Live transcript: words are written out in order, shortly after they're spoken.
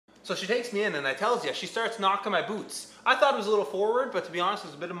So she takes me in, and I tells you, she starts knocking my boots. I thought it was a little forward, but to be honest,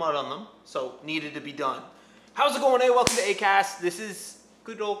 there's a bit of mud on them, so needed to be done. How's it going, Welcome to EhCast. This is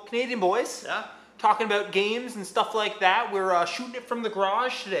good old Canadian boys. Yeah. Talking about games and stuff like that. We're shooting it from the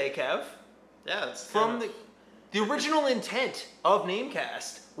garage today, Kev. Yeah, it's from the original intent of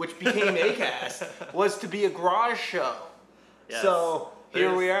Namecast, which became EhCast, was to be a garage show. Yes. So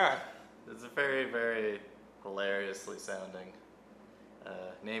here we are. It's a very, very hilariously sounding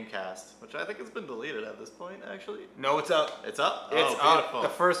Namecast, which I think has been deleted at this point, actually. No, it's up. It's up? It's beautiful. up.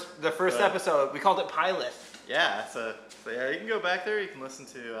 The first episode, we called it Pilot. Yeah, so yeah, you can go back there, you can listen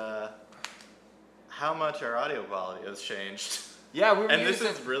to how much our audio quality has changed. Yeah, we were and this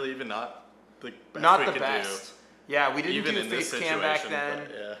is really even not the best not we the could best. do. Yeah, we didn't Even do in this face cam back situation, then.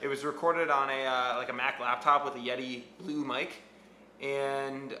 but, yeah. It was recorded on a like a Mac laptop with a Yeti Blue mic,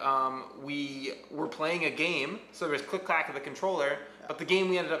 and we were playing a game. So there was click clack of the controller, but the game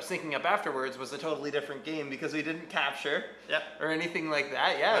we ended up syncing up afterwards was a totally different game because we didn't capture or anything like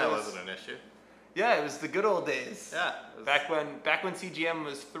that. Yeah, that wasn't an issue. Yeah, it was the good old days. Yeah, back when CGM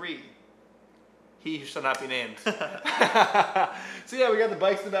was 3. He shall not be named. So yeah, we got the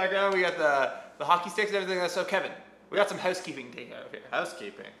bikes in the background. We got the hockey sticks and everything. So Kevin, we got some housekeeping to take care of here.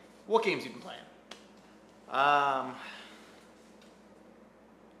 Housekeeping. What games you been playing?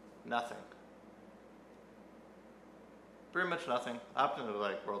 Nothing. Pretty much nothing. I opted into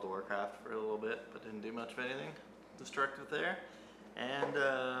like World of Warcraft for a little bit, but didn't do much of anything destructive there. And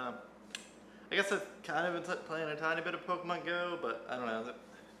I guess I've kind of been playing a tiny bit of Pokemon Go, but I don't know.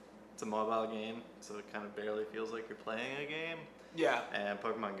 It's a mobile game, so it kind of barely feels like you're playing a game. Yeah. And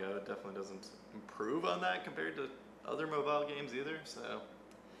Pokemon Go definitely doesn't improve on that compared to other mobile games either. So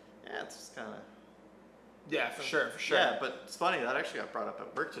yeah, it's just kind of. Yeah, for sure. Yeah, but it's funny, that actually got brought up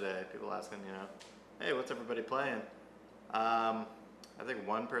at work today. People asking, hey, what's everybody playing? I think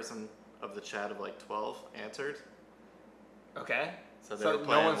one person of the chat of like 12 answered. Okay. So they were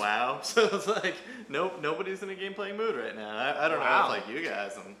playing WoW. So it's like, nope, nobody's in a game playing mood right now. I don't know if like you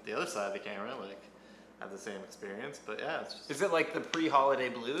guys on the other side of the camera like have the same experience, but yeah, it's just. Is it like the pre-holiday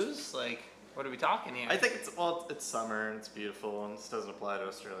blues? Like, what are we talking here? I think it's summer and it's beautiful, and this doesn't apply to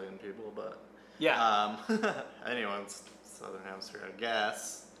Australian people, but. Yeah. Anyone's Southern Hemisphere, I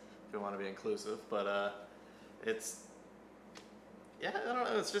guess, if you want to be inclusive. But it's, I don't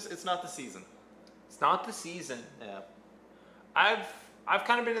know. It's not the season. It's not the season. Yeah. I've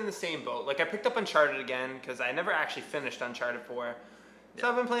kind of been in the same boat. Like I picked up Uncharted again because I never actually finished Uncharted 4. So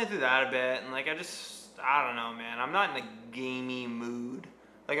I've been playing through that a bit, and like I don't know, man. I'm not in a gamey mood.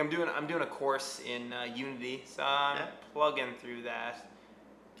 Like I'm doing a course in Unity, so I'm plugging through that.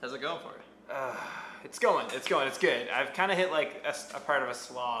 How's it going for you? It's going, it's good. I've kind of hit like a part of a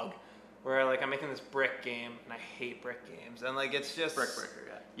slog where like I'm making this brick game, and I hate brick games, and like it's just Brick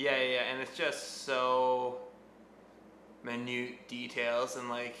Breaker, yeah, and it's just so minute details, and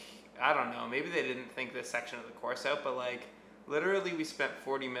like I don't know, maybe they didn't think this section of the course out, but like literally we spent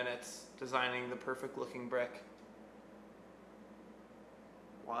 40 minutes designing the perfect looking brick.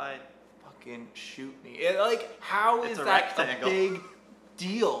 Why? Fucking shoot me! How is that a big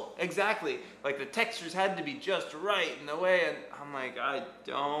deal? Exactly. Like the textures had to be just right in the way, and I'm like, I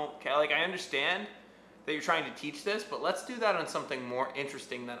don't care. Like I understand that you're trying to teach this, but let's do that on something more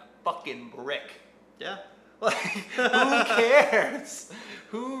interesting than a fucking brick. Yeah. Like, who cares?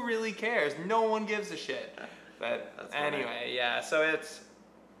 Who really cares? No one gives a shit. But anyway, yeah. So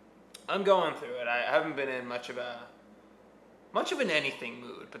I'm going through it. I haven't been in much of an anything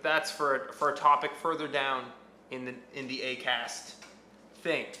mood, but that's for a topic further down in the EhCast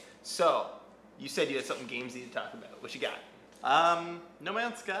thing. So, you said you had something gamesy to talk about. What you got? No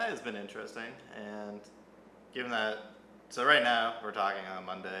Man's Sky has been interesting, and given that, so right now we're talking on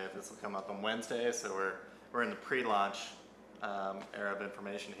Monday. This will come up on Wednesday, so we're in the pre-launch era of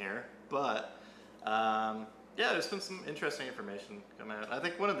information here. But there's been some interesting information come out. I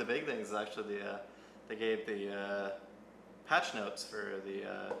think one of the big things is actually they gave the patch notes for the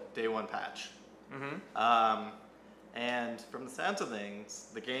day one patch. Mm-hmm. And from the sounds of things,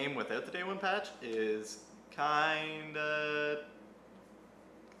 the game without the day one patch is kind of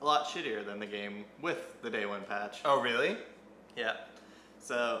a lot shittier than the game with the day one patch. Oh, really? Yeah.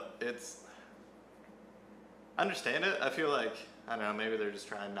 So I understand it. I feel like, I don't know, maybe they're just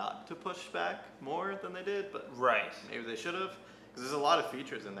trying not to push back more than they did, but maybe they should have, because there's a lot of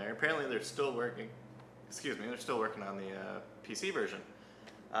features in there. Apparently they're still working on the PC version.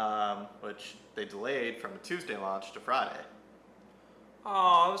 Which they delayed from a Tuesday launch to Friday.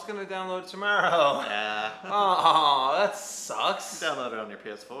 Oh, I was gonna download it tomorrow. Yeah. Oh, that sucks. Download it on your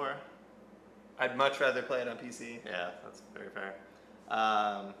PS4. I'd much rather play it on PC. Yeah, that's very fair.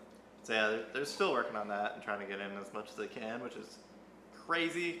 So yeah, they're still working on that and trying to get in as much as they can, which is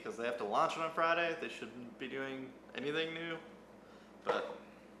crazy because they have to launch it on Friday. They shouldn't be doing anything new, but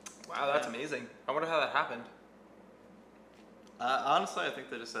wow, that's amazing. I wonder how that happened. honestly, I think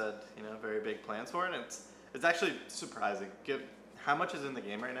they just had very big plans for it. And it's actually surprising. How much is in the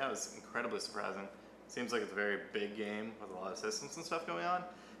game right now is incredibly surprising. Seems like it's a very big game with a lot of systems and stuff going on,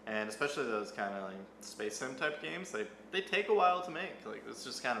 and especially those kind of like space sim type games, they take a while to make. Like it's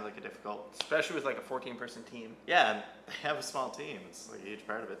just kind of like a difficult, especially with like a 14-person team. Yeah, and they have a small team. It's like a huge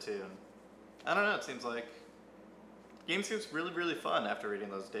part of it too. And I don't know. It seems like the game seems really fun after reading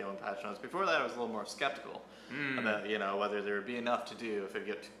those day one patch notes. Before that, I was a little more skeptical about whether there would be enough to do if it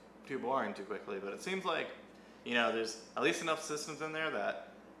get too boring too quickly. But it seems like there's at least enough systems in there that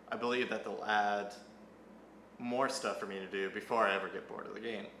I believe that they'll add more stuff for me to do before I ever get bored of the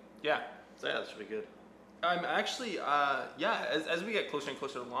game. Yeah. So yeah, that should be good. I'm actually, as we get closer and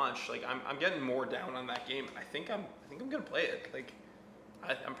closer to launch, like I'm getting more down on that game. I think I'm gonna play it. Like,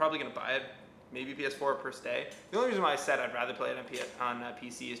 I'm probably gonna buy it, maybe PS4 per day. The only reason why I said I'd rather play it on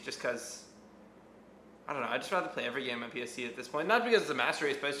PC is just because, I don't know, I'd just rather play every game on PSC at this point. Not because it's a master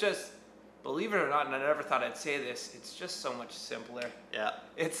race, but it's just, believe it or not, and I never thought I'd say this, it's just so much simpler. Yeah.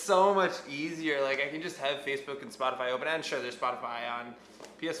 It's so much easier. Like, I can just have Facebook and Spotify open, and sure, there's Spotify on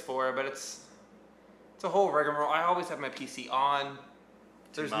PS4, but it's a whole rigmarole. I always have my PC on.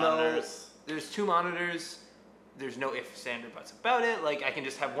 There's two monitors. There's no ifs, ands, or buts about it. Like, I can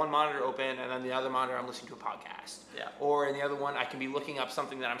just have one monitor open, and then the other monitor I'm listening to a podcast. Yeah. Or in the other one, I can be looking up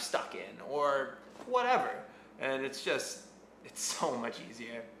something that I'm stuck in, or whatever. And it's so much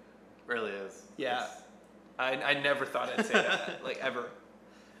easier. Really is. Yeah. I never thought I'd say that, like, ever.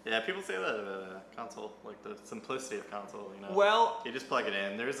 Yeah, people say that about a console, like the simplicity of console, Well, you just plug it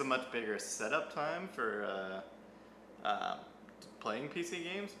in. There is a much bigger setup time for playing PC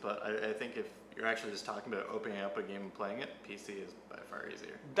games, but I think if you're actually just talking about opening up a game and playing it, PC is by far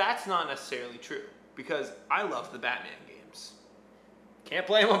easier. That's not necessarily true, because I love the Batman games. Can't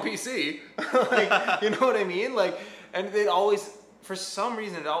play them on PC. Like, you know what I mean? Like, and it always, for some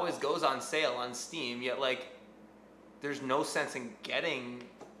reason, it always goes on sale on Steam, yet, like, there's no sense in getting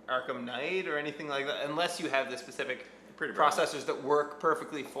Arkham Knight or anything like that, unless you have the specific processors that work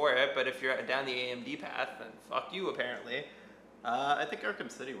perfectly for it. But if you're down the AMD path, then fuck you, apparently. I think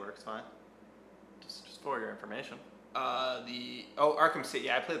Arkham City works fine. Just for your information. Arkham City.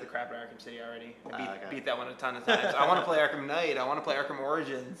 Yeah, I played the crap out of Arkham City already. I beat that one a ton of times. I want to play Arkham Knight. I want to play Arkham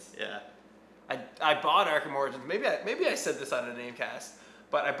Origins. Yeah. I bought Arkham Origins. Maybe I said this on an EhCast,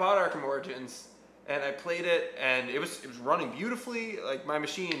 but I bought Arkham Origins and I played it, and it was running beautifully. Like, my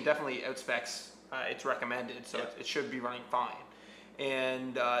machine definitely outspecs it's recommended, so it should be running fine.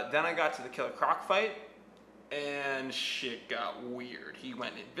 And then I got to the Killer Croc fight, and shit got weird. He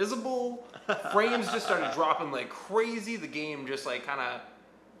went invisible. Frames just started dropping like crazy. The game just like kind of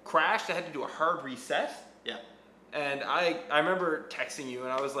crashed. I had to do a hard reset. Yeah. And I remember texting you,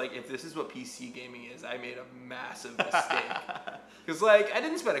 and I was like, if this is what PC gaming is, I made a massive mistake. Because, like, I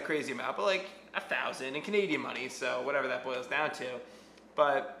didn't spend a crazy amount, but, like, 1,000 in Canadian money, so whatever that boils down to.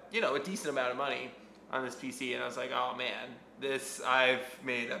 But, a decent amount of money on this PC, and I was like, oh, man, I've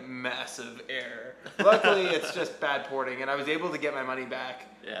made a massive error. Luckily, it's just bad porting, and I was able to get my money back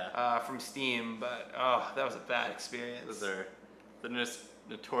from Steam, but, that was a bad experience. Those are the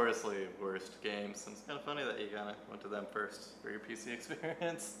notoriously worst games, and it's kind of funny that you kind of went to them first for your PC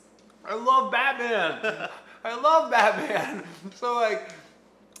experience. I love Batman. I love Batman. So, like,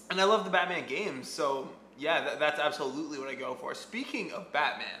 and I love the Batman games. So, yeah, that's absolutely what I go for. Speaking of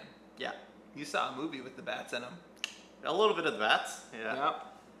Batman, you saw a movie with the bats in them. A little bit of the bats, yeah.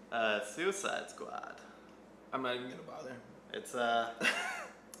 Yep. Suicide Squad. I'm not even gonna bother. It's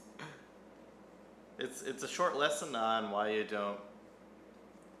a short lesson on why you don't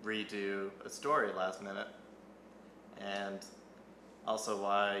redo a story last minute, and also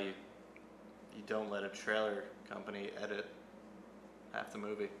why you don't let a trailer company edit half the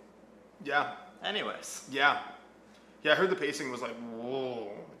movie. Yeah. Anyways. Yeah. Yeah, I heard the pacing was like,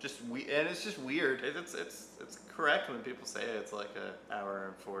 whoa, and it's just weird. It's correct when people say it's like an hour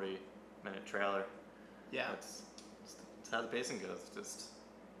and 40-minute trailer. Yeah. It's how the pacing goes.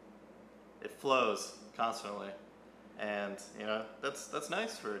 It flows constantly. And, that's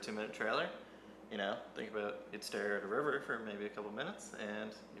nice for a 2-minute trailer. Think about you'd stare at a river for maybe a couple minutes,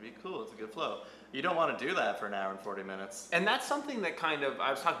 and you'd be cool. It's a good flow. You don't want to do that for an hour and 40 minutes. And that's something that kind of,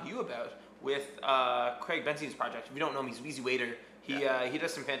 I was talking to you about with Craig Benzine's project. If you don't know him, he's Wheezy Waiter. He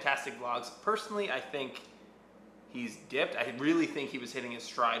does some fantastic vlogs. Personally, I think he's dipped. I really think he was hitting his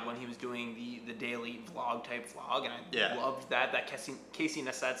stride when he was doing the daily vlog type vlog, and I loved that Casey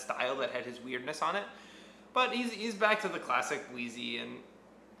Neistat style that had his weirdness on it. But he's back to the classic Wheezy, and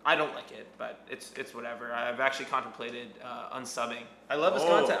I don't like it, but it's whatever. I've actually contemplated unsubbing. I love his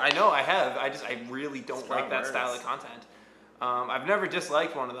content. I know I have. I really don't like that style of content. I've never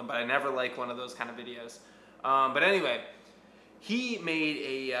disliked one of them, but I never like one of those kind of videos. But anyway, he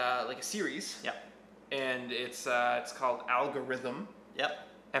made a like a series. Yeah. And it's called Algorithm. Yep.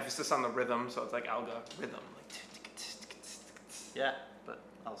 Emphasis on the rhythm, so it's like algorithm. Yeah, but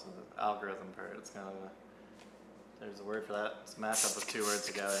also the algorithm part. It's kind of there's a word for that. It's a mashup of two words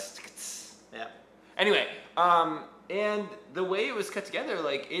together. Yeah. Anyway, and the way it was cut together,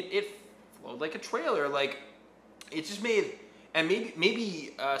 like it flowed like a trailer. Like it just made, and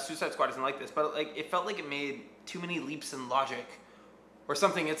maybe Suicide Squad isn't like this, but like it felt like it made too many leaps in logic, or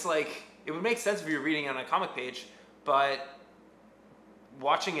something. It's like it would make sense if you were reading it on a comic page, but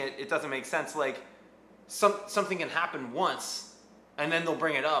watching it, it doesn't make sense. Like something can happen once, and then they'll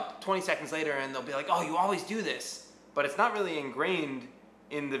bring it up 20 seconds later, and they'll be like, "Oh, you always do this," but it's not really ingrained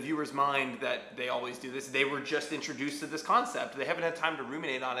in the viewer's mind that they always do this. They were just introduced to this concept. They haven't had time to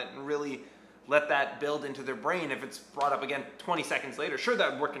ruminate on it and really let that build into their brain. If it's brought up again 20 seconds later, sure,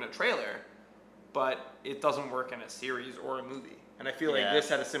 that would work in a trailer, but it doesn't work in a series or a movie. And I feel like this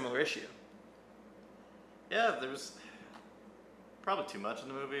had a similar issue. Yeah, there was probably too much in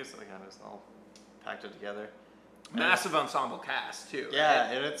the movie, so they kind of just all packed it together. Massive ensemble cast too. Yeah,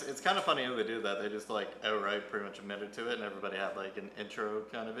 right? And it's kind of funny how they do that. They just like outright pretty much admitted to it, and everybody had like an intro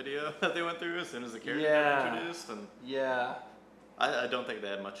kind of video that they went through as soon as the characters were introduced. And I don't think they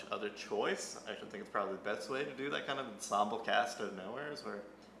had much other choice. I actually think it's probably the best way to do that kind of ensemble cast out of nowhere, is where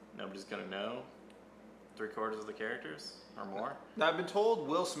nobody's gonna know 3/4 of the characters or more. Now, I've been told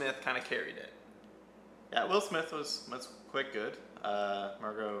Will Smith kind of carried it. Yeah, Will Smith was quite good.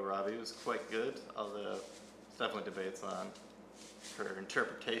 Margot Robbie was quite good, although there's definitely debates on her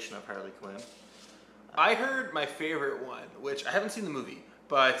interpretation of Harley Quinn. I heard my favorite one, which I haven't seen the movie,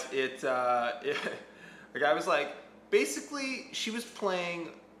 but the guy was like, basically she was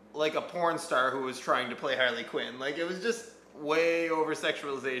playing like a porn star who was trying to play Harley Quinn. Like it was just way over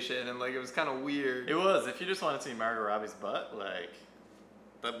sexualization, and like it was kind of weird. It was. If you just want to see Margot Robbie's butt, like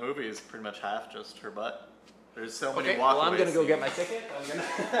that movie is pretty much half just her butt. There's so many walkaways. Well, I'm gonna go get my ticket.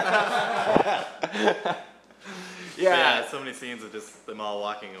 Yeah, so many scenes of just them all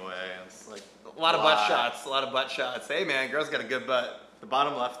walking away. And it's like a lot of butt shots. A lot of butt shots. Hey man, girl's got a good butt. The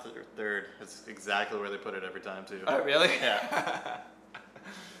bottom left third is exactly where they put it every time too. Oh really? Yeah.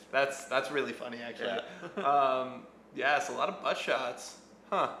 That's really funny actually. Yeah. So a lot of butt shots.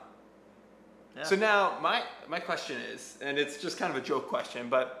 Huh. Yeah. So now my question is, and it's just kind of a joke question,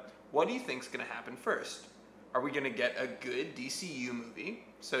 but what do you think's gonna happen first? Are we gonna get a good DCU movie,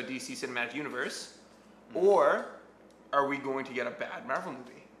 so DC Cinematic Universe, or are we going to get a bad Marvel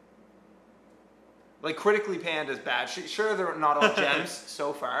movie? Like critically panned as bad. Sure, they're not all gems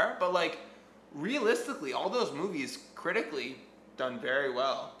so far, but like realistically, all those movies critically done very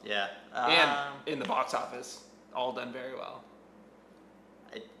well. Yeah. And in the box office, all done very well.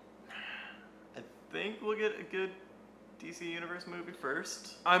 I think we'll get a good DC Universe movie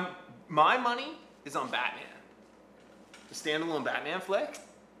first. My money is on Batman. The standalone Batman flick.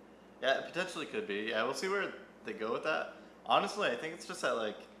 Yeah, it potentially could be. Yeah, we'll see where they go with that. Honestly, I think it's just that,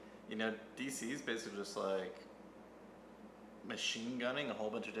 like, DC's basically just, like, machine gunning a whole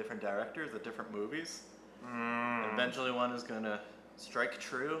bunch of different directors at different movies. Eventually one is going to strike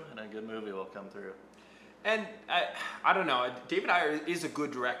true, and a good movie will come through. And I don't know. David Ayer is a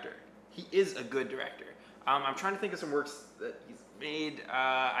good director. He is a good director. I'm trying to think of some works that he's made.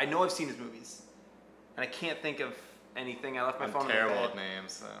 I know I've seen his movies, and I can't think of anything. I left my phone. I'm terrible at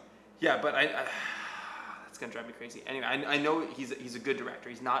names. So. Yeah, but that's gonna drive me crazy. Anyway, I know he's a good director.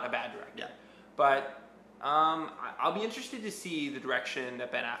 He's not a bad director. Yeah. But I'll be interested to see the direction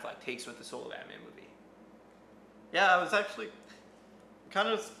that Ben Affleck takes with the solo Batman movie. Yeah, I was actually kind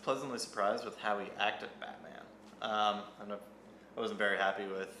of pleasantly surprised with how he acted Batman. I wasn't very happy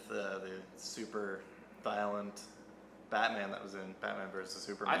with the super violent Batman that was in Batman vs.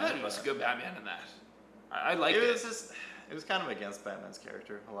 Superman. I thought he was a good Batman in that. I liked it. It was kind of against Batman's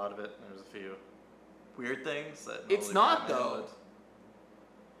character, a lot of it. There was a few weird things that. It's not Batman though.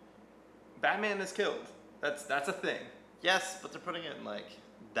 Batman is killed. That's a thing. Yes, but they're putting it in like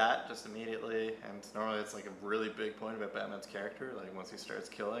that just immediately, and normally it's like a really big point about Batman's character. Like once he starts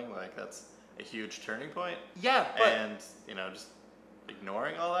killing, like that's a huge turning point. Yeah, but and just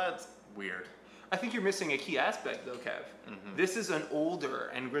ignoring all that, it's weird. I think you're missing a key aspect, though, Kev. This is an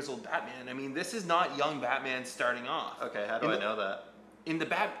older and grizzled Batman. I mean, this is not young Batman starting off. Okay, how do I know that?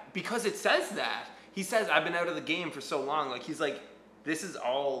 Because it says that. He says, I've been out of the game for so long. Like, he's like, this is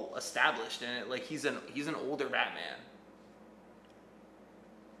all established, and like he's an older Batman.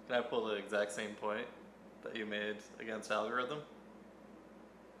 Can I pull the exact same point that you made against Algorithm?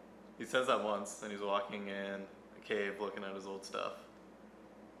 He says that once, and he's walking in a cave looking at his old stuff.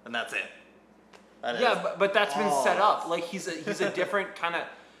 And that's it. But that's been set up. Like, he's a different kind of...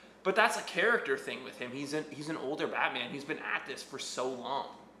 But that's a character thing with him. He's an older Batman. He's been at this for so long.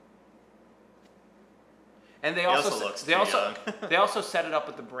 And they also set it up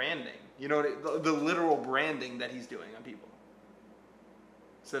with the branding. You know, the literal branding that he's doing on people.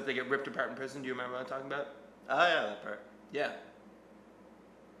 So that they get ripped apart in prison. Do you remember what I'm talking about? Oh, yeah, that part. Yeah.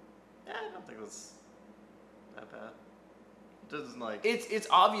 Yeah, I don't think it was that bad. It doesn't, like... It's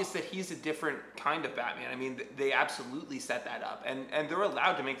obvious that he's a different kind of Batman. I mean, they absolutely set that up. And they're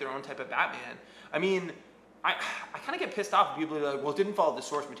allowed to make their own type of Batman. I mean... I kind of get pissed off when people are like, well, it didn't follow the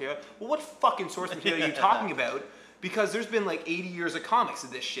source material. Well, what fucking source material are you talking about? Because there's been like 80 years of comics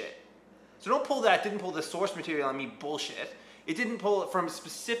of this shit. So didn't pull the source material on me bullshit. It didn't pull it from a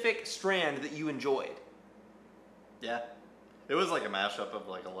specific strand that you enjoyed. Yeah. It was like a mashup of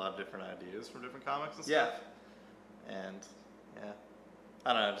like a lot of different ideas from different comics and stuff. Yeah. And, yeah.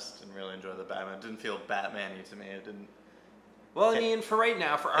 I don't know, I just didn't really enjoy the Batman. It didn't feel Batman-y to me. It didn't... Well, I mean, for right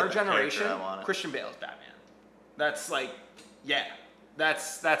now, for our generation, Christian Bale's Batman. That's like, yeah,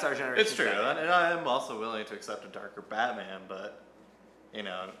 that's our generation. It's true, and I am also willing to accept a darker Batman, but, you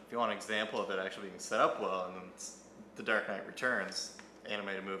know, if you want an example of it actually being set up well, and then it's The Dark Knight Returns,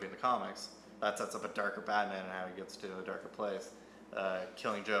 animated movie in the comics, that sets up a darker Batman and how he gets to a darker place.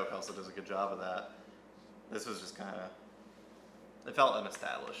 Killing Joke also does a good job of that. This was just kind of, it felt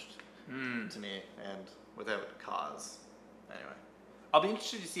unestablished to me, and without cause. Anyway. I'll be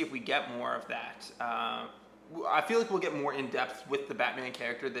interested to see if we get more of that. I feel like we'll get more in depth with the Batman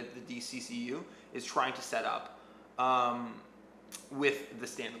character that the DCCU is trying to set up with the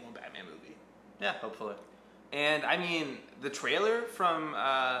standalone Batman movie. Yeah, hopefully. And I mean, the trailer from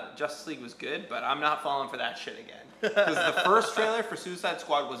Justice League was good, but I'm not falling for that shit again. Because the first trailer for Suicide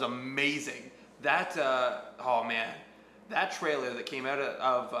Squad was amazing. That oh man, that trailer that came out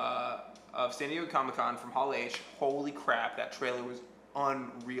of San Diego Comic-Con from Hall H, holy crap, that trailer was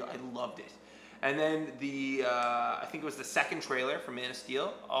unreal. I loved it. And then I think it was the second trailer for Man of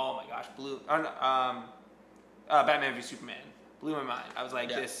Steel. Oh my gosh, Batman v Superman blew my mind. I was like,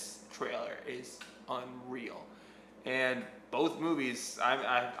 this trailer is unreal. And both movies,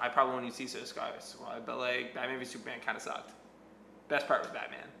 I probably won't even see Suicide Squad, but like Batman v Superman kind of sucked. Best part was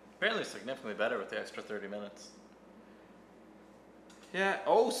Batman. Apparently significantly better with the extra 30 minutes. Yeah.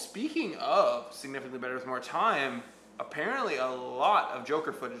 Oh, speaking of significantly better with more time, apparently a lot of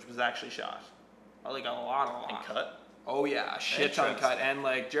Joker footage was actually shot. Like a lot. And cut? Oh yeah, a shit ton cut. And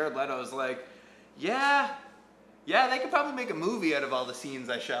like Jared Leto's like, yeah, they could probably make a movie out of all the scenes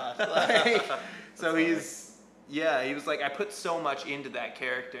I shot. Like, so he was like, I put so much into that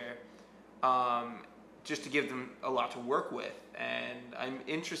character, just to give them a lot to work with, and I'm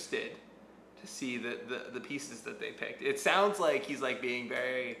interested to see the pieces that they picked. It sounds like he's like being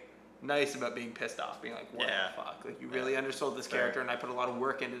very nice about being pissed off, being like, what the fuck? Like, you really undersold this character, and I put a lot of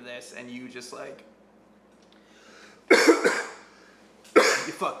work into this, and you just like,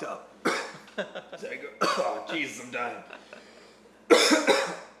 you fucked up. So I go, oh, Jesus, I'm dying.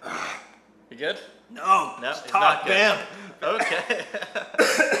 You good? No, it's not good. Bam. Okay.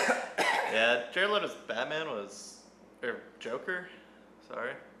 Yeah, Jared Leto's Batman or Joker,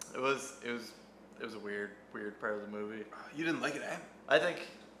 sorry. It was a weird part of the movie. You didn't like it, eh?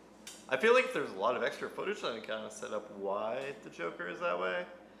 I feel like there's a lot of extra footage that kind of set up why the Joker is that way.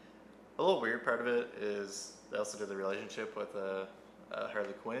 A little weird part of it is they also did the relationship with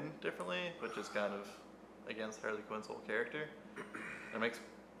Harley Quinn differently, which is kind of against Harley Quinn's whole character. And it makes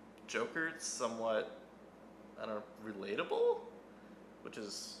Joker somewhat, I don't know, relatable, which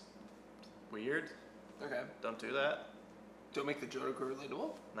is weird. Okay. Don't do that. Don't make the Joker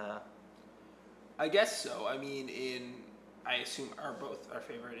relatable? Nah. I guess so. I mean, I assume our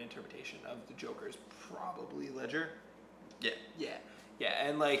favorite interpretation of the Joker is probably Ledger. Yeah,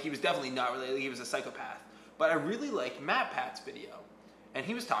 and like he was definitely not related. He was a psychopath. But I really like Matt Pat's video, and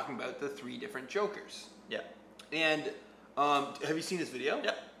he was talking about the 3 different Jokers. Yeah. And have you seen his video?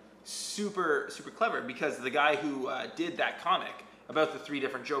 Yeah. Super clever, because the guy who did that comic about the 3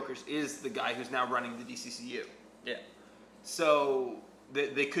 different Jokers is the guy who's now running the DCCU. Yeah. So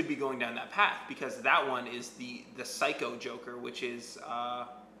they could be going down that path, because that one is the Psycho Joker, which is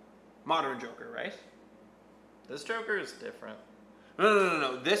Modern Joker, right? This Joker is different.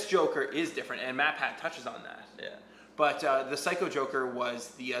 No. This Joker is different, and Matt Pat touches on that. Yeah. But the Psycho Joker was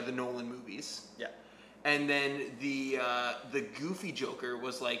the Nolan movies. Yeah. And then the Goofy Joker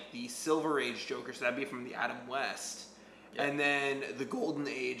was like the Silver Age Joker, so that'd be from the Adam West. Yeah. And then the Golden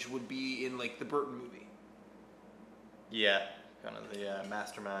Age would be in like the Burton movie. Yeah, kind of the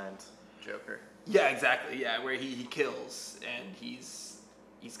mastermind Joker. Yeah, exactly. Yeah, where he kills and he's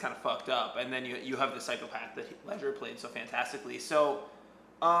kind of fucked up, and then you have the psychopath that Ledger played so fantastically. So,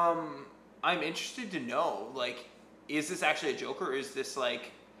 I'm interested to know, like, is this actually a Joker, or is this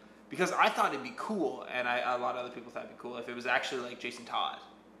like, because I thought it'd be cool, and a lot of other people thought it'd be cool if it was actually like Jason Todd.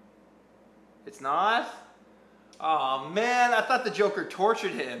 It's not? Oh man, I thought the Joker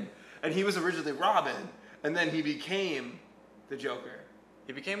tortured him, and he was originally Robin, and then he became the Joker.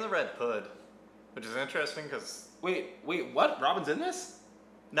 He became the Red Hood, which is interesting because... Wait, what? Robin's in this?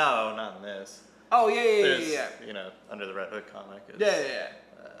 No, not in this. Oh, yeah. You know, under the Red Hood comic. Yeah.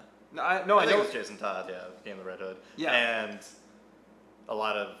 I think it was Jason Todd, became the Red Hood. Yeah. And a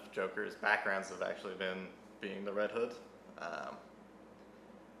lot of Joker's backgrounds have actually been being the Red Hood. That's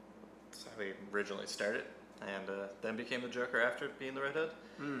how he originally started, and then became the Joker after being the Red Hood.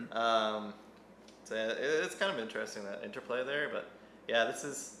 So it's kind of interesting, that interplay there, but yeah, this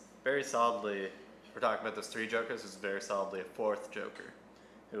is very solidly, if we're talking about those three Jokers, this is very solidly a fourth Joker,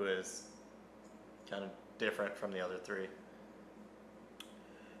 who is kind of different from the other three.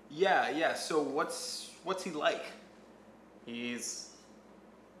 Yeah. So what's he like? He's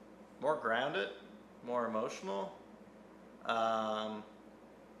more grounded, more emotional.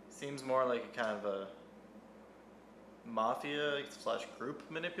 Seems more like a kind of a mafia/group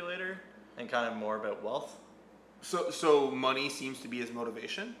manipulator, and kind of more about wealth. So money seems to be his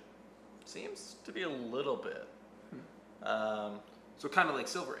motivation? Seems to be a little bit. So kind of like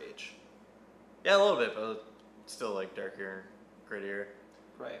Silver Age. Yeah, a little bit, but still like darker, grittier.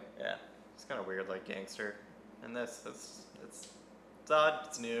 Right. Yeah, it's kind of weird, like gangster. And it's odd.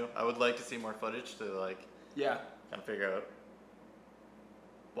 It's new. I would like to see more footage to like kind of figure out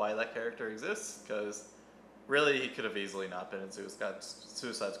why that character exists, because really he could have easily not been in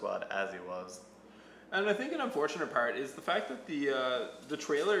Suicide Squad as he was. And I think an unfortunate part is the fact that the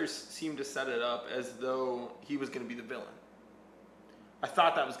trailers seem to set it up as though he was going to be the villain. I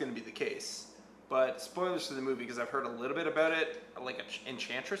thought that was going to be the case. But spoilers for the movie, because I've heard a little bit about it, like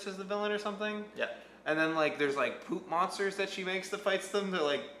Enchantress is the villain or something. Yeah. And then like there's like poop monsters that she makes that fights them. They're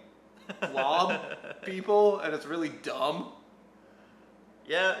like blob people, and it's really dumb.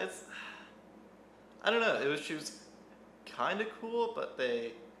 Yeah, I don't know. She was kind of cool, but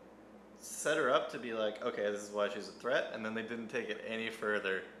they set her up to be like, okay, this is why she's a threat, and then they didn't take it any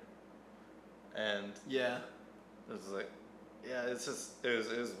further. And yeah, it was like, yeah, it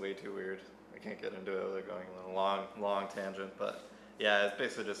was way too weird. I can't get into it without going on a long tangent, but yeah, it's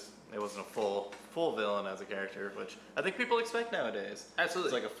basically just, it wasn't a full villain as a character, which I think people expect nowadays.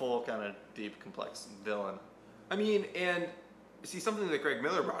 Absolutely. It's like a full kind of deep, complex villain. I mean, and see, something that Greg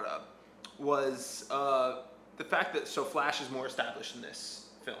Miller brought up was the fact that Flash is more established in this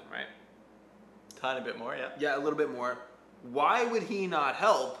film, right? Tiny bit more, yeah. Yeah, a little bit more. Why would he not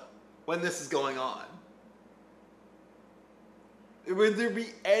help when this is going on? Would there be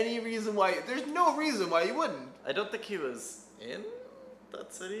any reason why? There's no reason why you wouldn't. I don't think he was in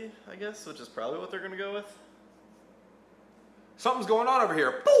that city, I guess, which is probably what they're going to go with. Something's going on over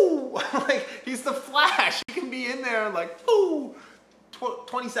here. Boo! Like, he's the Flash. He can be in there like, boo!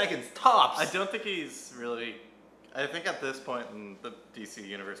 20 seconds, tops. I don't think he's really... I think at this point in the DC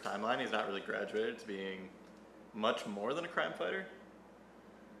Universe timeline, he's not really graduated to being much more than a crime fighter.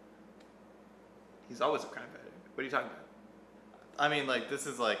 He's always a crime fighter. What are you talking about? I mean, like, this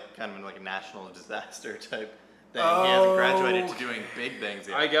is like kind of like a national disaster type thing. He hasn't graduated to doing big things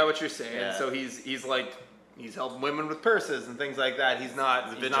yet. I get what you're saying. Yeah. So he's like, he's helping women with purses and things like that. He's not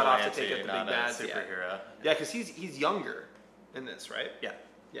off to take out the big bads yet. Superhero. Yeah, because he's younger in this, right? Yeah.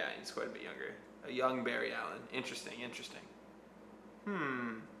 Yeah, he's quite a bit younger. A young Barry Allen. Interesting. It's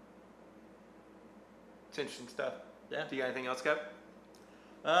interesting stuff. Yeah. Do you got anything else, Kev?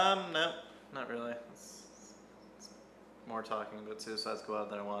 No, not really. It's more talking about Suicide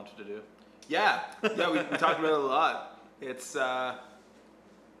Squad than I wanted to do. Yeah, we talked about it a lot. It's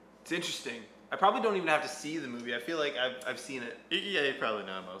interesting. I probably don't even have to see the movie. I feel like I've seen it. Yeah, you probably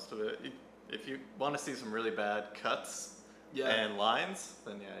know most of it. If you want to see some really bad cuts and lines,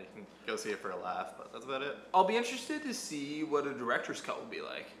 then yeah, you can go see it for a laugh, but that's about it. I'll be interested to see what a director's cut will be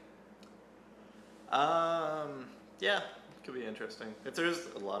like. Yeah, it could be interesting. If there's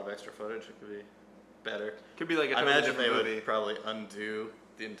a lot of extra footage, it could be better. Could be like a I totally imagine they different movie. would probably undo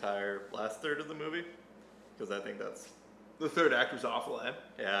the entire last third of the movie, because I think that's The third act was awful, eh?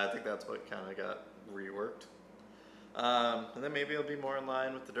 yeah, I think that's what kind of got reworked. And then maybe it'll be more in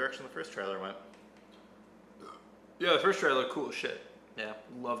line with the direction the first trailer went. Yeah, the first trailer looked cool as shit. Yeah.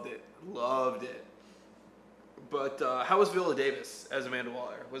 Loved it. Loved it. But how was Viola Davis as Amanda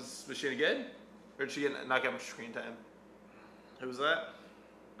Waller? Was she any good? Or did she not get much screen time? Who was that?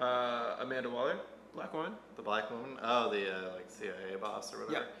 Amanda Waller? Black woman? The black woman? Oh, the like CIA boss or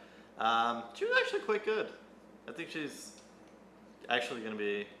whatever. Yeah. She was actually quite good. I think she's actually going to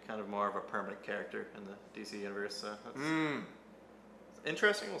be kind of more of a permanent character in the DC universe. So that's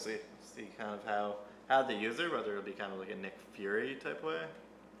interesting. We'll see. See kind of how they use her, whether it'll be kind of like a Nick Fury type way.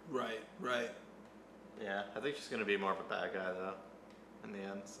 Right, right. Yeah, I think she's going to be more of a bad guy though, in the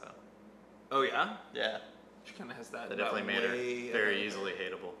end. So. Oh yeah? Yeah. She kind of has that. They definitely made her very easily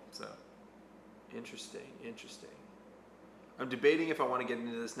hateable. So. Interesting, interesting. I'm debating if I want to get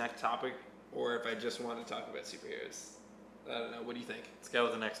into this next topic or if I just want to talk about superheroes. I don't know. What do you think? Let's go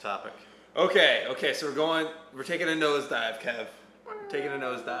with the next topic. Okay, so we're taking a nosedive, Kev. We're taking a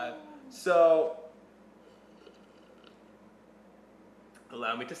nosedive. So,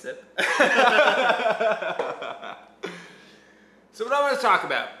 allow me to sip. So what I want to talk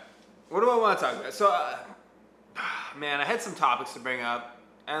about. What do I want to talk about? So, man, I had some topics to bring up,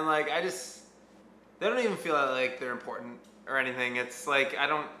 and like they don't even feel like they're important or anything. It's like I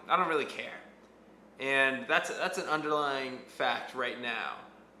don't really care, and that's an underlying fact right now.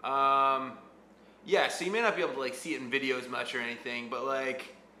 Yeah, so you may not be able to like see it in videos much or anything, but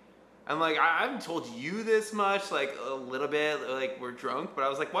like, I'm like I haven't told you this much, like a little bit, like we're drunk, but I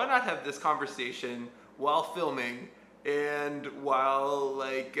was like, why not have this conversation while filming and while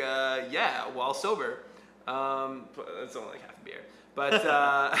like while sober. That's only like half a beer, but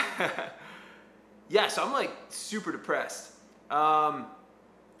yeah, so I'm like super depressed, and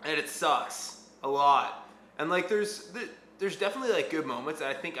it sucks a lot. And like there's definitely like good moments, and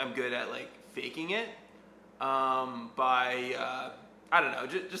I think I'm good at like faking it by I don't know,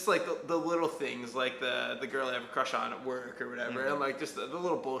 just like the little things, like the girl I have a crush on at work or whatever, and like just the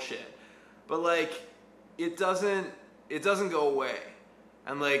little bullshit. But like it doesn't go away.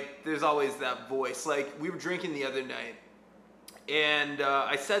 And like there's always that voice. Like we were drinking the other night, and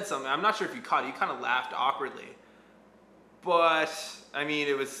I said something. I'm not sure if you caught it. You kind of laughed awkwardly. But I mean,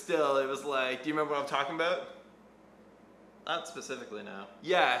 it was like, do you remember what I'm talking about? Not specifically, no.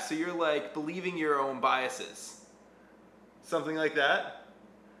 Yeah, so you're like believing your own biases. Something like that.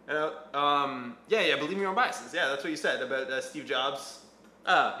 Yeah, believing your own biases. Yeah, that's what you said about Steve Jobs.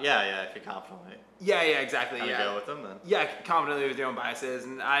 Oh, yeah, if you're confidently. Yeah, exactly. Go with them then. Yeah, confidently with your own biases,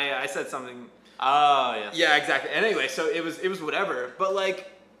 and I said something. Oh, yes. Yeah, exactly. And anyway, so it was whatever, but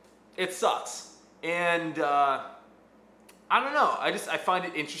like, it sucks, and I don't know. I find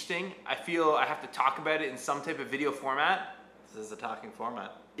it interesting. I feel I have to talk about it in some type of video format. This is a talking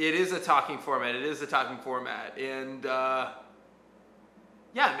format. It is a talking format. And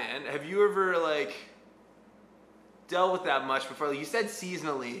yeah, man. Have you ever like dealt with that much before? Like, you said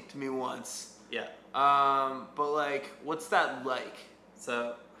seasonally to me once. Yeah. But like, what's that like?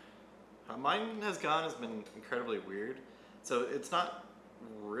 So, how mine has been incredibly weird. So it's not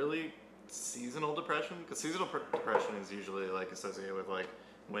really seasonal depression, because seasonal depression is usually like associated with like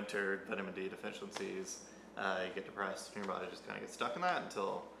winter vitamin D deficiencies. You get depressed, and your body just kind of gets stuck in that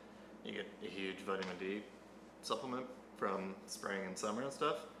until you get a huge vitamin D supplement from spring and summer and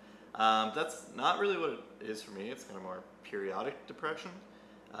stuff. That's not really what it is for me. It's kind of more periodic depression.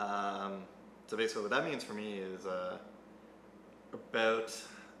 So basically what that means for me is about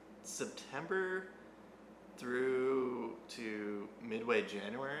September through to midway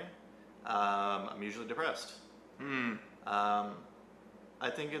January, I'm usually depressed. I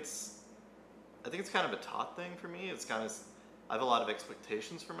think it's kind of a taught thing for me. It's kind of, I have a lot of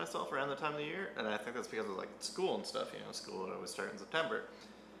expectations for myself around the time of the year, and I think that's because of like school and stuff. School would always start in September.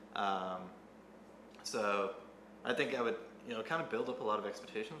 So I think I would, kind of build up a lot of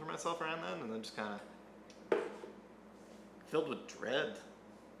expectations for myself around then, and then just kind of filled with dread.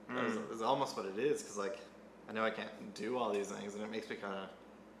 Is almost what it is, because like I know I can't do all these things, and it makes me kind of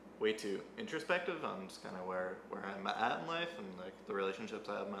way too introspective on just kind of where I'm at in life, and like the relationships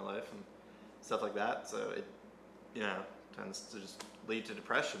I have in my life and stuff like that. So it, tends to just lead to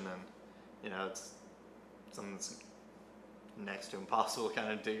depression, and it's something that's next to impossible to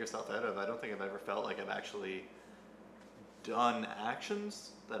kind of dig yourself out of. I don't think I've ever felt like I've actually done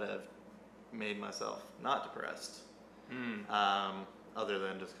actions that have made myself not depressed. Other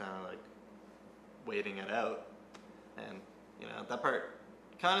than just kind of like waiting it out. And, that part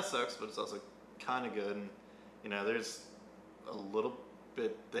kind of sucks, but it's also kind of good. And, there's a little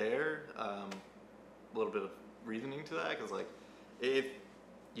bit there, a little bit of reasoning to that, because like if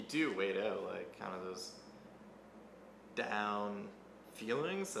you do wait out like kind of those down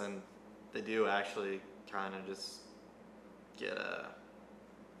feelings, and they do actually kind of just get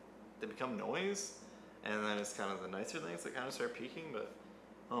they become noise, and then it's kind of the nicer things that kind of start peaking. But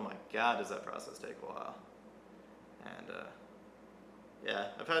oh my god, does that process take a while. And yeah,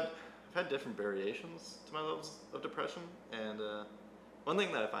 I've had different variations to my levels of depression, and one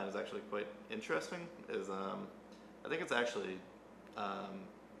thing that I find is actually quite interesting is I think it's actually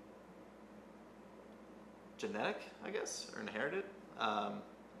genetic, I guess, or inherited. I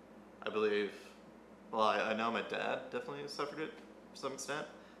believe, well, I know my dad definitely suffered it to some extent.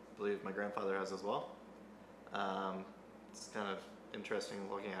 I believe my grandfather has as well. It's kind of interesting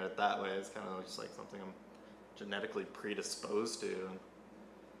looking at it that way. It's kind of just like something I'm genetically predisposed to. And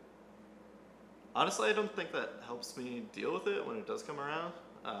honestly, I don't think that helps me deal with it when it does come around.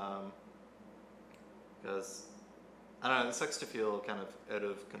 Because, I don't know, it sucks to feel kind of out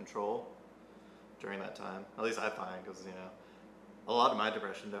of control during that time. At least I find, because, you know, a lot of my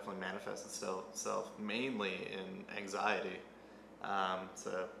depression definitely manifests itself mainly in anxiety.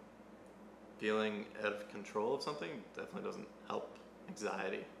 So feeling out of control of something definitely doesn't help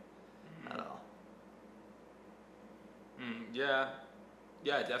anxiety at all. Yeah,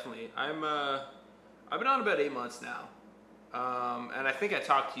 definitely. I've been on about 8 months now, and I think I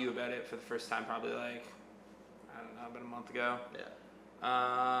talked to you about it for the first time probably like, I don't know, about a month ago. Yeah.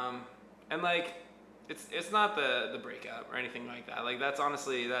 And like, it's not the breakup or anything like that. Like that's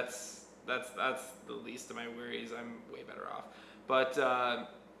honestly that's the least of my worries. I'm way better off. But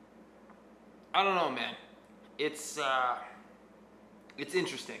I don't know, man. It's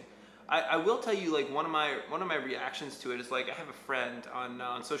interesting. I will tell you, like, one of my reactions to it is like I have a friend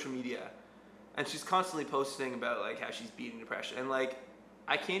on social media, and she's constantly posting about like how she's beating depression, and like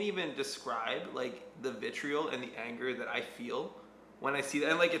I can't even describe like the vitriol and the anger that I feel when I see that,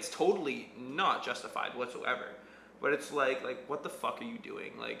 and like it's totally not justified whatsoever, but it's like what the fuck are you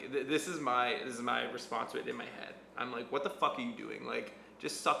doing? Like this is my response to it in my head. I'm like, what the fuck are you doing? Like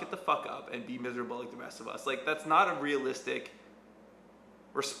just suck it the fuck up and be miserable like the rest of us. Like that's not a realistic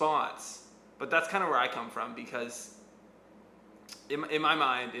response. But that's kind of where I come from, because in my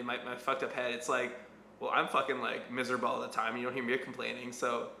mind, in my fucked up head, it's like, well, I'm fucking like miserable all the time. You don't hear me complaining.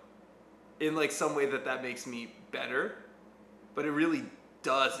 So in like some way that makes me better, but it really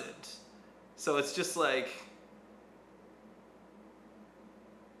doesn't. So it's just like,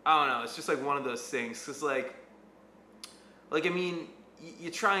 I don't know. It's just like one of those things. Cause like I mean,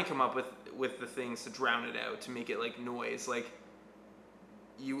 you try and come up with the things to drown it out, to make it like noise. Like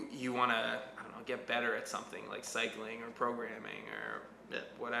you want to, I don't know, get better at something like cycling or programming or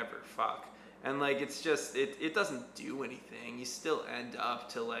whatever, fuck. And like, it's just, it doesn't do anything. You still end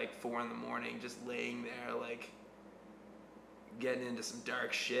up till like 4 a.m. just laying there, like getting into some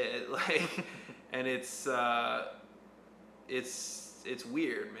dark shit. Like, and it's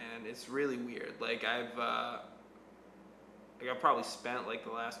weird, man. It's really weird. Like I've probably spent like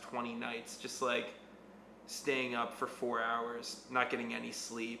the last 20 nights just like staying up for 4 hours, not getting any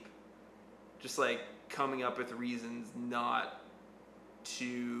sleep, just like coming up with reasons not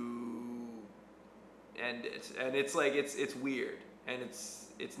to end it. And it's like it's weird, and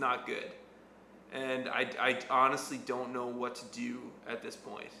it's not good, and I honestly don't know what to do at this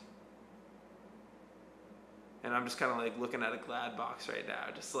point. And I'm just kind of like looking at a glad box right now,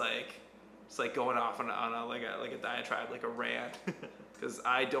 just like going off on a like a diatribe, like a rant, because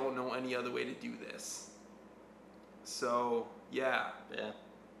I don't know any other way to do this. So yeah,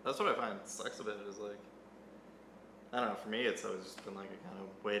 that's what I find sucks about it, is like, I don't know, for me it's always just been like a kind of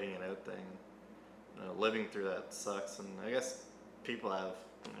waiting it out thing. You know, living through that sucks, and I guess people have,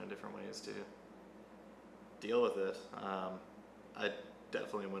 you know, different ways to deal with it. I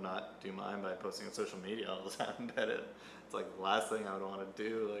definitely would not do mine by posting on social media all the time about it. It's like the last thing I would want to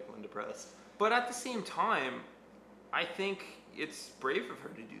do, like when depressed. But at the same time, I think it's brave of her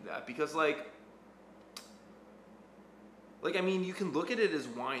to do that, because like I mean, you can look at it as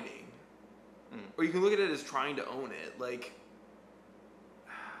whining, or you can look at it as trying to own it. Like,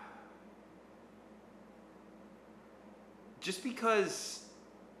 just because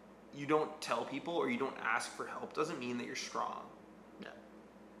you don't tell people or you don't ask for help doesn't mean that you're strong. Yeah.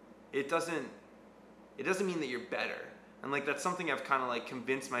 It doesn't mean that you're better. And like that's something I've kind of like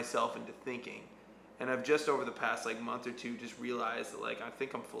convinced myself into thinking. And I've just over the past like month or two just realized that like I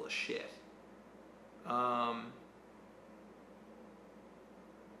think I'm full of shit.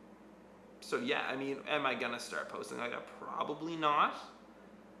 So yeah, I mean, am I gonna start posting like that? Probably not,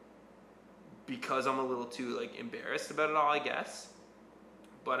 because I'm a little too like embarrassed about it all, I guess.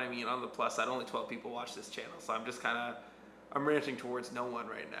 But I mean, on the plus side, only 12 people watch this channel, so I'm just kind of, I'm ranting towards no one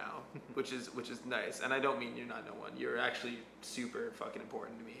right now, which is nice. And I don't mean you're not no one. You're actually super fucking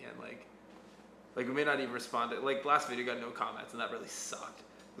important to me, and like we may not even respond to, like, last video got no comments, and that really sucked.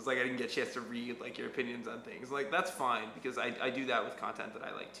 It was like I didn't get a chance to read like your opinions on things. Like, that's fine, because I do that with content that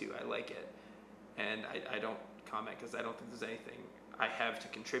I like too. I like it, and I don't comment because I don't think there's anything I have to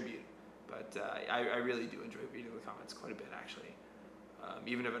contribute. But I really do enjoy reading the comments quite a bit, actually.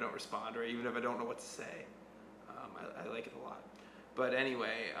 Even if I don't respond, or even if I don't know what to say, I like it a lot. But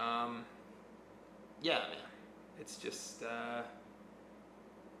anyway, yeah, man, it's just it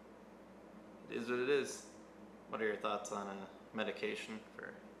is what it is. What are your thoughts on a medication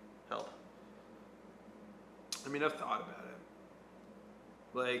for help? I mean, I've thought about it.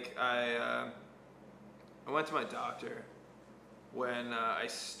 Like, I went to my doctor when I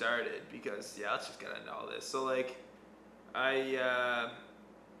started, because, yeah, let's just get into all this. So, like, I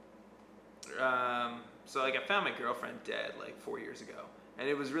found my girlfriend dead, like, 4 years ago, and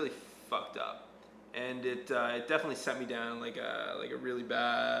it was really fucked up. And it definitely sent me down, like a really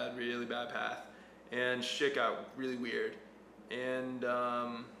bad path. And shit got really weird. And,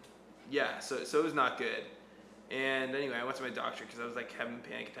 yeah, so it was not good. And anyway, I went to my doctor because I was like having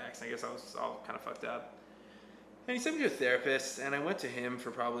panic attacks, and I guess I was all kind of fucked up. And he sent me to a therapist, and I went to him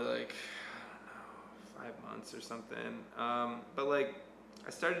for probably like, I don't know, 5 months or something. But like, I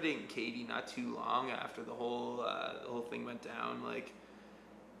started dating Katie not too long after the whole thing went down. Like,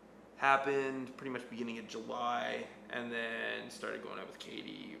 happened pretty much beginning of July, and then started going out with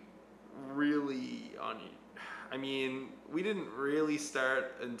Katie really on. I mean, we didn't really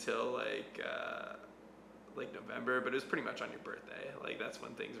start until like November, but it was pretty much on your birthday. Like, that's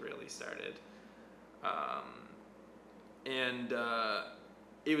when things really started. And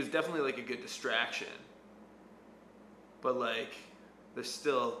it was definitely like a good distraction. But like, there's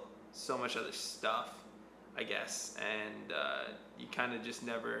still so much other stuff, I guess, and you kind of just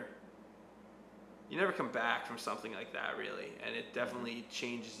never come back from something like that, really. And it definitely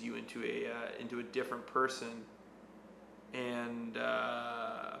changes you into a different person. And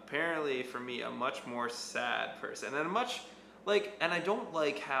apparently, for me, a much more sad person, and and I don't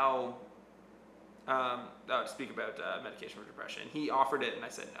like how. To speak about medication for depression, he offered it, and I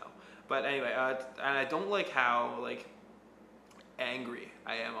said no. But anyway, and I don't like how like angry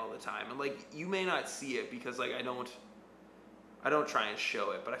I am all the time, and like, you may not see it because like I don't try and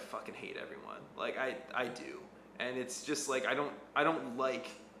show it, but I fucking hate everyone. Like, I do, and it's just like I don't like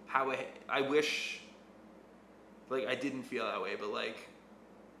how I wish. Like, I didn't feel that way, but like,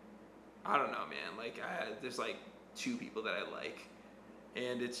 I don't know, man. Like, there's like 2 people that I like,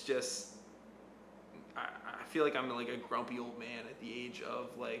 and it's just, I feel like I'm like a grumpy old man at the age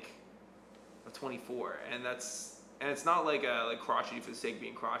of like 24, and it's not like crotchety for the sake of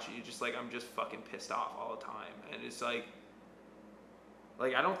being crotchety. Just like, I'm just fucking pissed off all the time, and it's like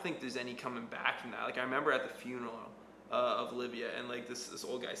I don't think there's any coming back from that. Like, I remember at the funeral of Olivia, and like this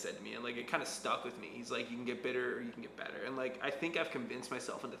old guy said to me, and like, it kind of stuck with me. He's like, you can get bitter or you can get better. And like, I think I've convinced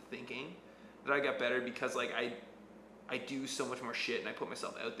myself into thinking that I got better because like I do so much more shit and I put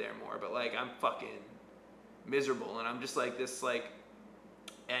myself out there more. But like, I'm fucking miserable, and I'm just like this like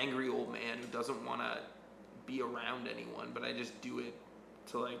angry old man who doesn't want to be around anyone, but I just do it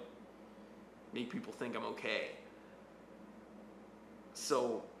to like make people think I'm okay.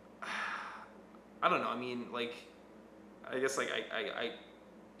 So I don't know. I mean, like, I guess like I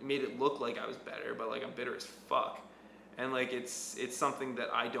made it look like I was better, but like, I'm bitter as fuck, and like, it's something that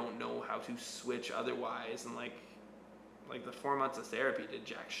I don't know how to switch otherwise, and like the 4 months of therapy did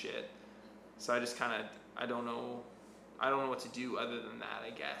jack shit. So I just kind of, I don't know what to do other than that. I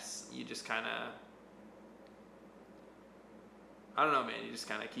guess you just kind of, I don't know, man. You just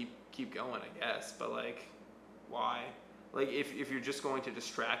kind of keep going, I guess. But like, why? Like, if you're just going to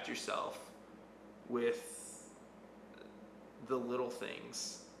distract yourself with the little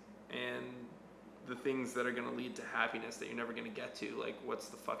things and the things that are going to lead to happiness that you're never going to get to, like, what's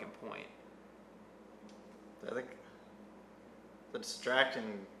the fucking point? I think the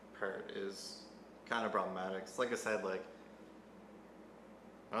distracting part is kind of problematic. It's like I said, like,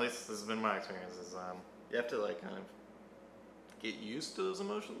 at least this has been my experience, is you have to like kind of get used to those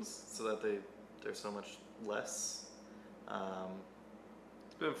emotions so that they're so much less.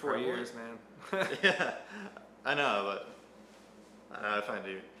 It's been 4 years, man. Yeah, I know, but I find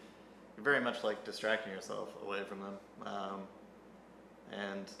you're very much like distracting yourself away from them.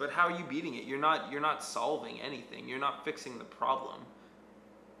 But how are you beating it? You're not solving anything. You're not fixing the problem.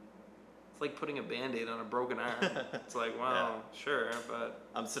 It's like putting a Band-Aid on a broken arm. It's like, well, yeah, sure, but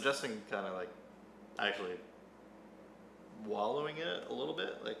I'm suggesting kind of like actually wallowing in it a little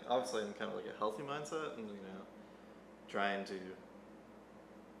bit. Like, obviously, I'm kind of like a healthy mindset, and trying to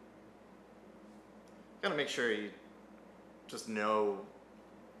kind of make sure you just know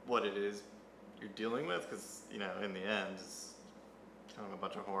what it is you're dealing with, because in the end, it's kind of a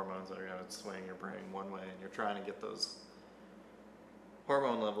bunch of hormones that are going to swing your brain one way, and you're trying to get those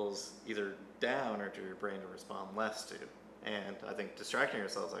hormone levels either down or to your brain to respond less to. And I think distracting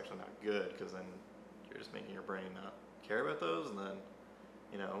yourself is actually not good, because then you're just making your brain not care about those, and then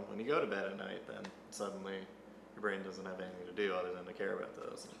when you go to bed at night, then suddenly your brain doesn't have anything to do other than to care about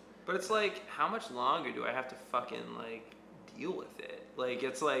those. But it's like, how much longer do I have to fucking deal with it? Like,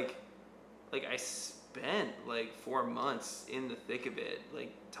 it's like I spent 4 months in the thick of it,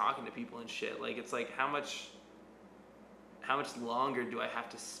 talking to people and shit. Like, it's like, how much longer do I have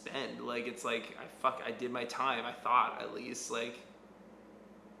to spend? Like, it's like, I did my time, I thought, at least. Like,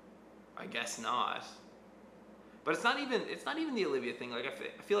 I guess not. But it's not even the Olivia thing. Like,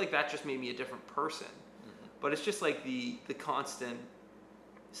 I feel like that just made me a different person. Mm-hmm. But it's just like the constant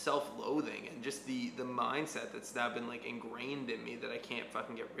self-loathing and just the mindset that's now been ingrained in me that I can't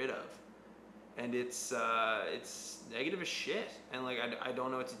fucking get rid of. And it's negative as shit. And I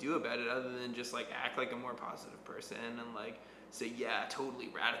don't know what to do about it other than just act like a more positive person and say, yeah, totally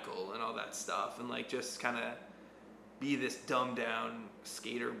radical and all that stuff, and just kind of be this dumbed down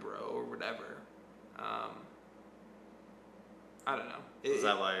skater bro or whatever. I don't know. Is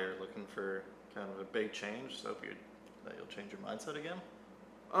that why you're looking for kind of a big change? So that you'll change your mindset again?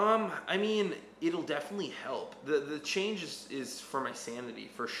 I mean, it'll definitely help. The change is for my sanity,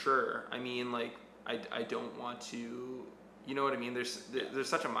 for sure. I mean, I don't want to, you know what I mean? There's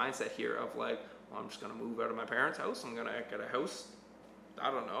such a mindset here of well, I'm just going to move out of my parents' house. I'm going to get a house, I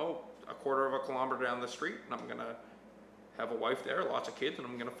don't know, a quarter of a kilometer down the street, and I'm going to have a wife there, lots of kids, and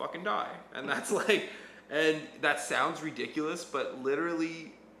I'm going to fucking die. And that's and that sounds ridiculous, but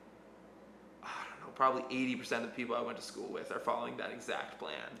literally, I don't know, probably 80% of the people I went to school with are following that exact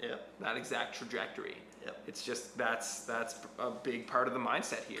plan. Yeah. That exact trajectory. Yep. It's just, that's a big part of the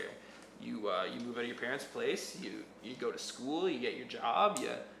mindset here. You move out of your parents' place, you go to school, you get your job, you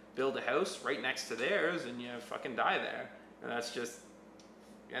build a house right next to theirs, and you fucking die there. And that's just,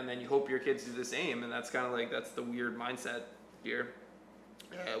 and then you hope your kids do the same, and that's kind of that's the weird mindset here,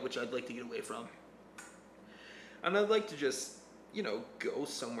 which I'd like to get away from. And I'd like to just, go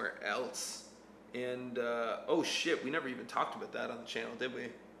somewhere else. And, oh shit, we never even talked about that on the channel, did we?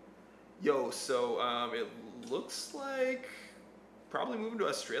 Yo, so, it looks like probably moving to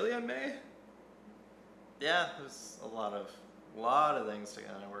Australia in May. Yeah, there's a lot of things to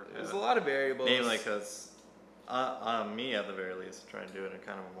kind of work with. There's a lot of variables. Mainly because, on me at the very least, trying to do it in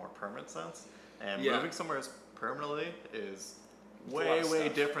kind of a more permanent sense. And moving somewhere else permanently is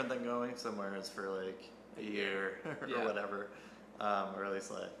way different than going somewhere else for a year or whatever. Or at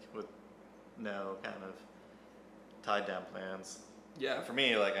least with no kind of tied down plans. Yeah. For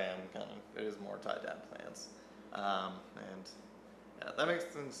me, I am it is more tied down plans. And yeah, that makes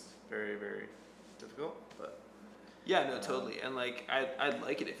things very, very difficult, but. Yeah, no, totally. And I'd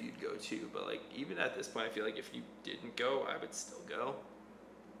like it if you'd go too, but even at this point, I feel if you didn't go, I would still go.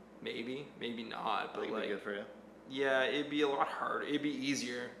 Maybe not, but it'd be good for you. Yeah, it'd be a lot harder. It'd be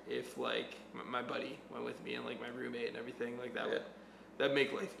easier if my buddy went with me and my roommate and everything that'd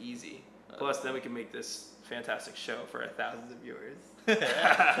make life easy. Plus, then we can make this fantastic show for thousands of viewers.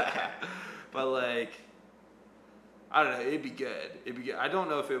 But I don't know, it'd be good. I don't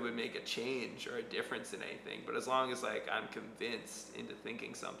know if it would make a change or a difference in anything, but as long as I'm convinced into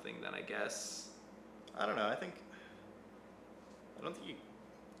thinking something, then I guess. I don't know. I don't think you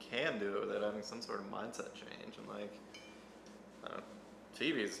can do it without having some sort of mindset change. And I don't know,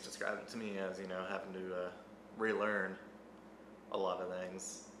 Phoebe's described it to me as having to relearn a lot of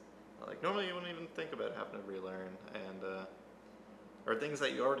things. Normally you wouldn't even think about having to relearn, and or things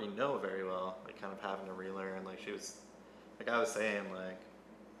that you already know very well, kind of having to relearn. She was, I was saying,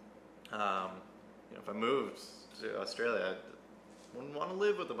 if I moved to Australia, I wouldn't want to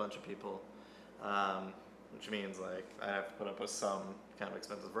live with a bunch of people, which means I have to put up with some kind of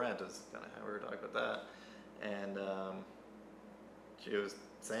expensive rent, is kind of how we were talking about that. And she was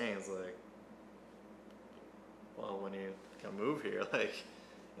saying, well, when you kind of move here,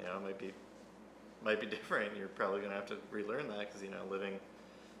 it might be different. You're probably going to have to relearn that because, living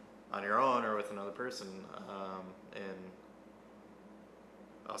on your own or with another person in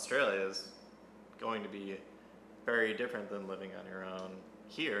Australia is going to be very different than living on your own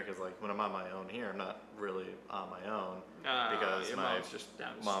here. Because, when I'm on my own here, I'm not really on my own because my mom's just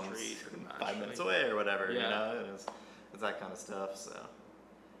down the mom's street, 5 minutes away or whatever, and it's that kind of stuff. So,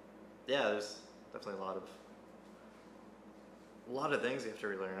 yeah, there's definitely a lot of a lot of things you have to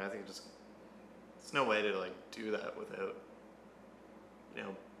relearn. I think just there's no way to like do that without, you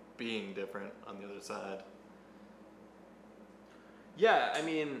know, being different on the other side. Yeah, I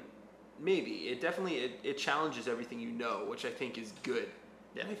mean, maybe it definitely it challenges everything you know, which I think is good.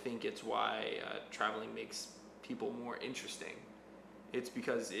 Yeah. I think it's why traveling makes people more interesting. It's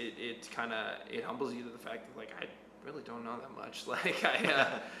because it kind of it humbles you to the fact that like I really don't know that much. Like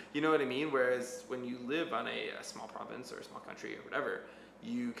you know what I mean? Whereas when you live on a small province or a small country or whatever,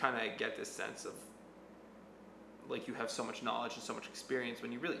 you kind of get this sense of like you have so much knowledge and so much experience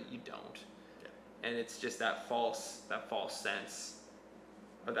when you don't. Yeah. And it's just that false sense.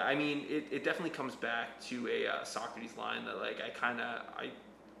 I mean, it definitely comes back to a Socrates line that like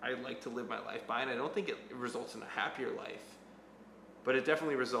I like to live my life by, and I don't think it results in a happier life, but it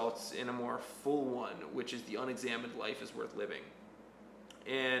definitely results in a more full one, which is the unexamined life is worth living.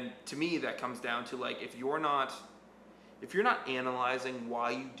 And to me, that comes down to like if you're not analyzing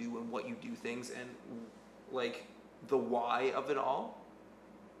why you do and what you do things and like the why of it all,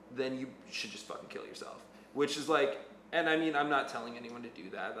 then you should just fucking kill yourself. Which is like, and I mean, I'm not telling anyone to do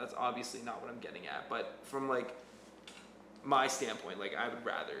that. That's obviously not what I'm getting at. But from like my standpoint, like I would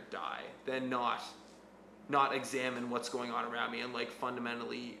rather die than not examine what's going on around me and like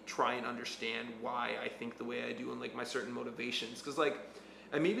fundamentally try and understand why I think the way I do and like my certain motivations. Because like,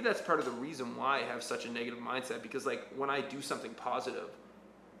 and maybe that's part of the reason why I have such a negative mindset. Because like when I do something positive,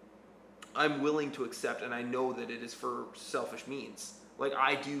 I'm willing to accept, and I know that it is for selfish means. Like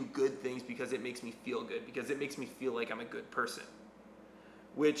I do good things because it makes me feel good, because it makes me feel like I'm a good person.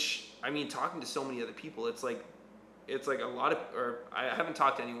 Which, I mean, talking to so many other people, it's like a lot of, or I haven't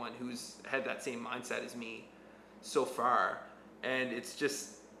talked to anyone who's had that same mindset as me so far, and it's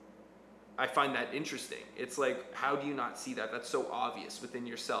just, I find that interesting. It's like, how do you not see that? That's so obvious within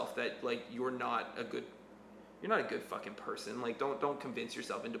yourself that like you're not a good fucking person. Like don't convince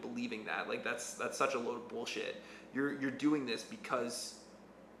yourself into believing that. Like that's such a load of bullshit. You're doing this because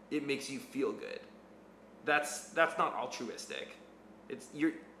it makes you feel good. That's not altruistic.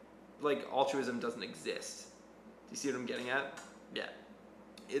 You're like altruism doesn't exist. Do you see what I'm getting at? Yeah.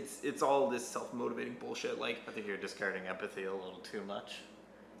 It's all this self-motivating bullshit. Like I think you're discarding empathy a little too much.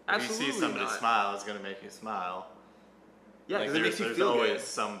 Absolutely if you see somebody not. smile, it's going to make you smile. Yeah, like because it makes you there's feel always good.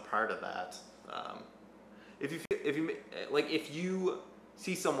 some part of that. If you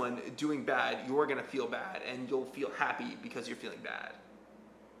see someone doing bad, you're gonna feel bad, and you'll feel happy because you're feeling bad.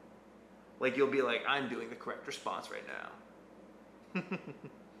 Like you'll be like, I'm doing the correct response right now.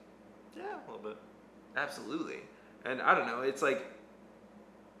 Yeah, a little bit. Absolutely. And I don't know. It's like,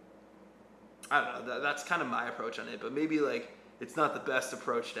 I don't know. That's kind of my approach on it. But maybe like it's not the best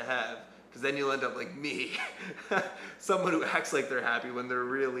approach to have, because then you'll end up like me, someone who acts like they're happy when they're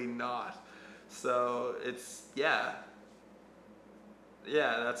really not. So it's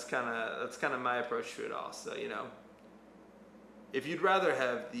that's kind of my approach to it all. So you know, if you'd rather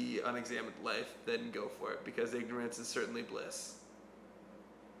have the unexamined life, then go for it, because ignorance is certainly bliss,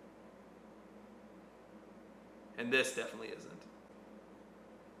 and this definitely isn't.